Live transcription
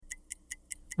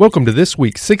Welcome to this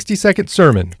week's 60-second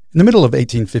sermon. In the middle of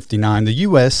 1859, the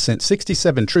U.S. sent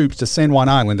 67 troops to San Juan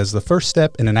Island as the first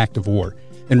step in an act of war.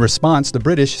 In response, the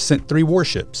British sent 3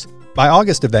 warships. By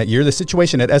August of that year, the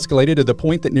situation had escalated to the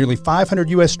point that nearly 500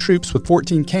 U.S. troops with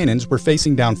 14 cannons were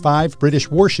facing down 5 British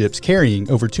warships carrying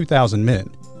over 2,000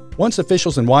 men. Once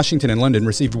officials in Washington and London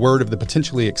received word of the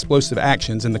potentially explosive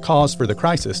actions and the cause for the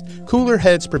crisis, cooler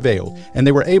heads prevailed, and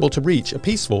they were able to reach a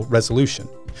peaceful resolution.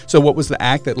 So what was the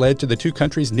act that led to the two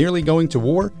countries nearly going to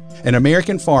war? An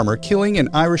American farmer killing an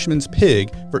Irishman's pig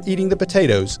for eating the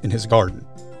potatoes in his garden.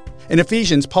 In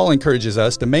Ephesians, Paul encourages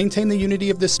us to maintain the unity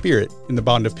of the Spirit in the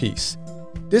bond of peace.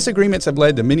 Disagreements have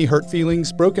led to many hurt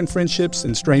feelings, broken friendships,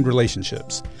 and strained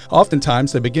relationships.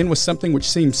 Oftentimes, they begin with something which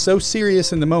seems so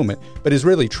serious in the moment, but is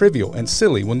really trivial and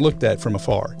silly when looked at from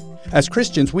afar. As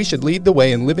Christians, we should lead the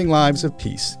way in living lives of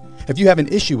peace. If you have an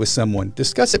issue with someone,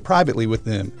 discuss it privately with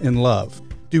them in love.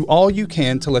 Do all you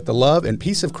can to let the love and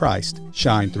peace of Christ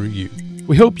shine through you.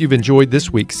 We hope you've enjoyed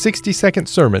this week's 60-second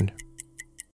sermon